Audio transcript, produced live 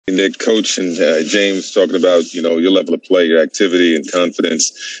Nick, Coach and James talking about, your level of play, your activity and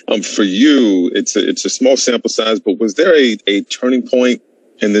confidence. For you, it's a small sample size, but was there a turning point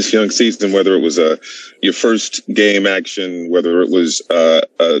in this young season, whether it was your first game action, whether it was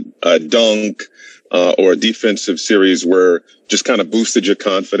a dunk or a defensive series where just kind of boosted your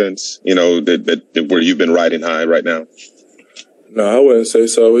confidence, that where you've been riding high right now? No, I wouldn't say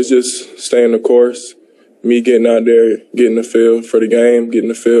so. It's just staying the course. Me getting out there, getting the feel for the game, getting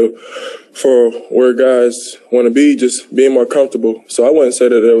the feel for where guys want to be, just being more comfortable. So I wouldn't say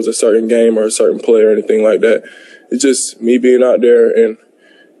that there was a certain game or a certain play or anything like that. It's just me being out there and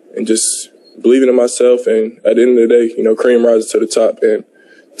just believing in myself. And at the end of the day, cream rises to the top and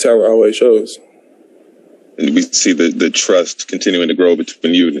talent always shows. And we see the trust continuing to grow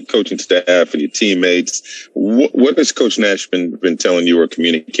between you and the coaching staff and your teammates. What has Coach Nash been telling you or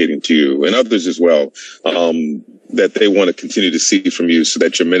communicating to you and others as well, that they want to continue to see from you so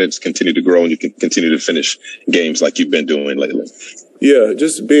that your minutes continue to grow and you can continue to finish games like you've been doing lately? Yeah,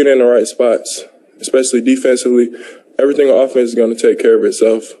 just being in the right spots, especially defensively. Everything on offense is going to take care of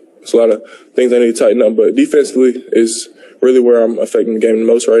itself. There's a lot of things I need to tighten up, but defensively is really where I'm affecting the game the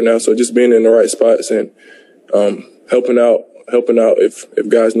most right now. So just being in the right spots and helping out if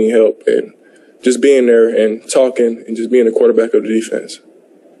guys need help, and just being there and talking and just being the quarterback of the defense.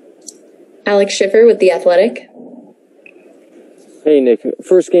 Alex Schiffer with The Athletic. Hey, Nick.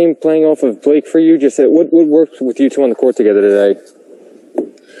 First game playing off of Blake for you. Just what worked with you two on the court together today?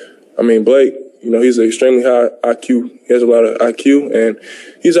 I mean, Blake, he's an extremely high IQ. He has a lot of IQ, and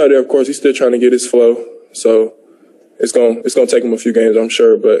he's out there, of course. He's still trying to get his flow. So it's gonna take him a few games, I'm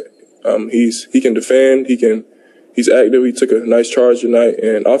sure, but he can defend. He's active. He took a nice charge tonight,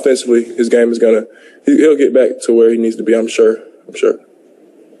 and offensively, his game is he'll get back to where he needs to be. I'm sure.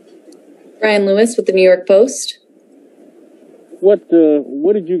 Brian Lewis with the New York Post. What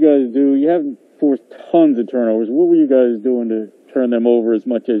did you guys do? You haven't forced tons of turnovers. What were you guys doing to turn them over as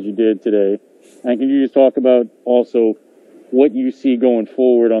much as you did today? And can you just talk about also what you see going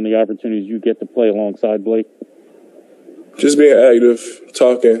forward on the opportunities you get to play alongside Blake? Just being active,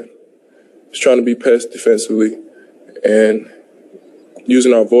 talking, just trying to be pest defensively, and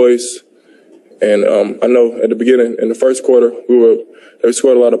using our voice. And I know at the beginning, in the first quarter, they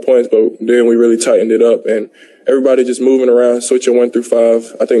scored a lot of points, but then we really tightened it up, and everybody just moving around, switching 1 through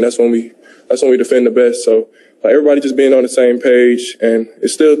 5. I think that's when we defend the best. So everybody just being on the same page, and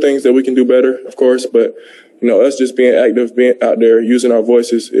it's still things that we can do better, of course, but us just being active, being out there, using our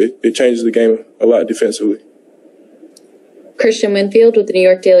voices, it changes the game a lot defensively. Christian Winfield with the New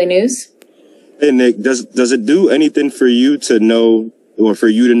York Daily News. Hey, Nick, does it do anything for you to know, or for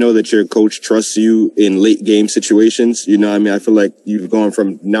you to know that your coach trusts you in late game situations? I feel like you've gone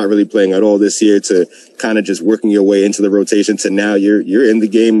from not really playing at all this year to kind of just working your way into the rotation to now you're in the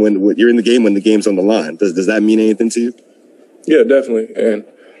game when the game's on the line. Does that mean anything to you? Yeah, definitely. And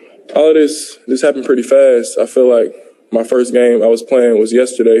all of this happened pretty fast. I feel like my first game I was playing was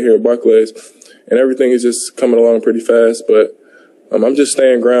yesterday here at Barclays, and everything is just coming along pretty fast. But I'm just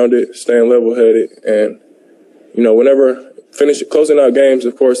staying grounded, staying level-headed, and whenever closing out games,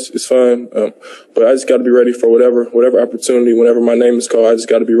 of course, is fun. But I just got to be ready for whatever opportunity, whenever my name is called. I just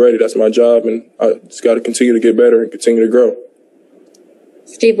got to be ready. That's my job, and I just got to continue to get better and continue to grow.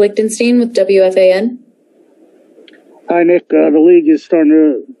 Steve Lichtenstein with WFAN. Hi, Nick. The league is starting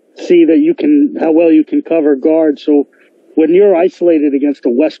to see that how well you can cover guards. So when you're isolated against a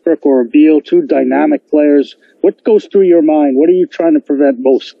Westbrook or a Beal, two dynamic players, what goes through your mind? What are you trying to prevent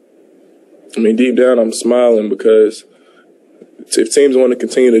most? I mean, deep down, I'm smiling because if teams want to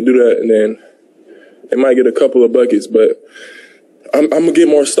continue to do that, and then they might get a couple of buckets, but I'm going to get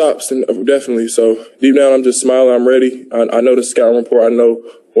more stops, definitely. So deep down, I'm just smiling. I'm ready. I know the scouting report. I know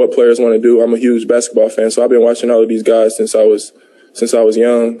what players want to do. I'm a huge basketball fan, so I've been watching all of these guys since I was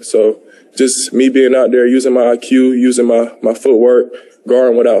young. So just me being out there, using my IQ, using my footwork,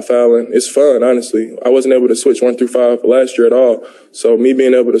 guarding without fouling. It's fun, honestly. I wasn't able to switch 1 through 5 last year at all. So me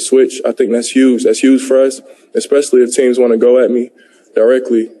being able to switch, I think that's huge. That's huge for us, especially if teams want to go at me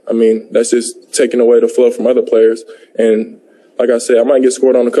directly. I mean, that's just taking away the flow from other players. And like I said, I might get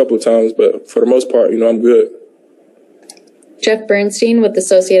scored on a couple of times, but for the most part, I'm good. Jeff Bernstein with the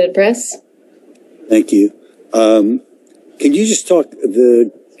Associated Press. Thank you. Can you just talk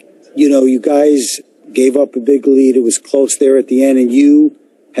you guys gave up a big lead. It was close there at the end, and you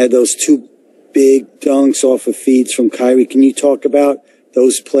had those 2 big dunks off of feeds from Kyrie. Can you talk about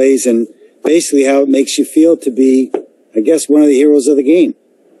those plays and basically how it makes you feel to be, I guess, one of the heroes of the game?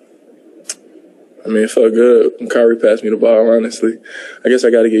 I mean, it felt good when Kyrie passed me the ball, honestly. I guess I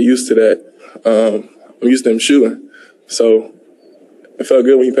got to get used to that. I'm used to him shooting. So It felt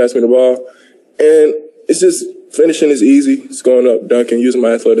good when he passed me the ball. And it's just finishing is easy. It's going up, dunking, using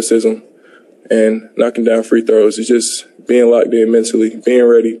my athleticism, and knocking down free throws. It's just being locked in mentally, being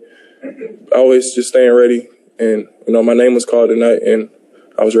ready, always just staying ready. And, my name was called tonight, and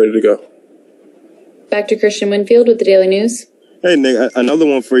I was ready to go. Back to Christian Winfield with the Daily News. Hey, Nick, another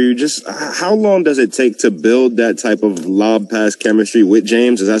one for you. Just how long does it take to build that type of lob pass chemistry with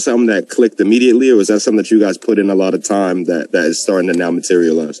James? Is that something that clicked immediately, or is that something that you guys put in a lot of time that is starting to now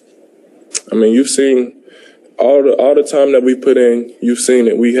materialize? I mean, you've seen all the time that we put in. You've seen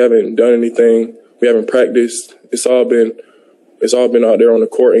it. We haven't done anything. We haven't practiced. It's all been out there on the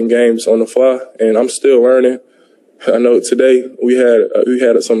court in games on the fly, and I'm still learning. I know today we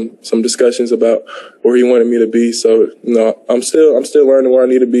had some discussions about where he wanted me to be. So I'm still learning where I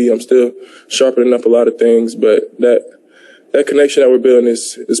need to be. I'm still sharpening up a lot of things, but that connection that we're building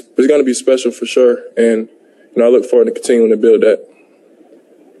is going to be special for sure. And I look forward to continuing to build that.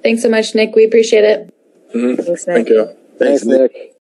 Thanks so much, Nick. We appreciate it. Mm-hmm. Thanks, Nick. Thank you. Thanks, Nick.